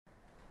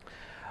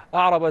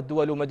أعربت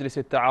دول مجلس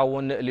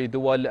التعاون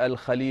لدول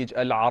الخليج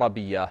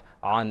العربية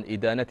عن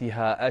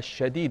إدانتها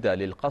الشديدة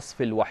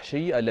للقصف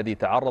الوحشي الذي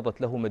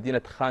تعرضت له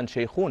مدينة خان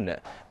شيخون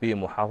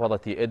بمحافظة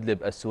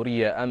إدلب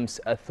السورية أمس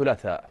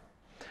الثلاثاء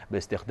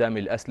باستخدام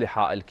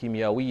الأسلحة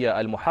الكيماوية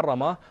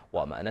المحرمة،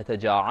 وما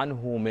نتج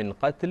عنه من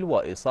قتل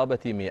وإصابة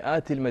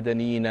مئات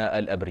المدنيين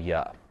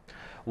الأبرياء.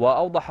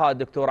 وأوضح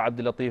الدكتور عبد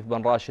اللطيف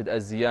بن راشد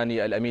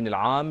الزياني الأمين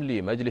العام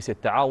لمجلس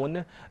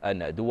التعاون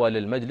أن دول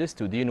المجلس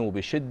تدين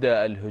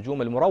بشدة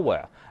الهجوم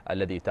المروع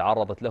الذي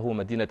تعرضت له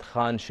مدينة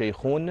خان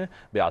شيخون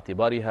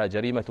باعتبارها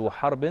جريمة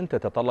حرب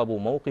تتطلب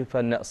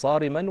موقفا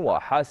صارما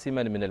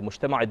وحاسما من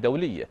المجتمع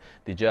الدولي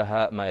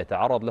تجاه ما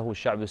يتعرض له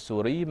الشعب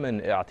السوري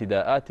من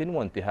اعتداءات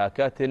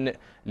وانتهاكات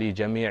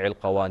لجميع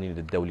القوانين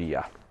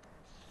الدولية.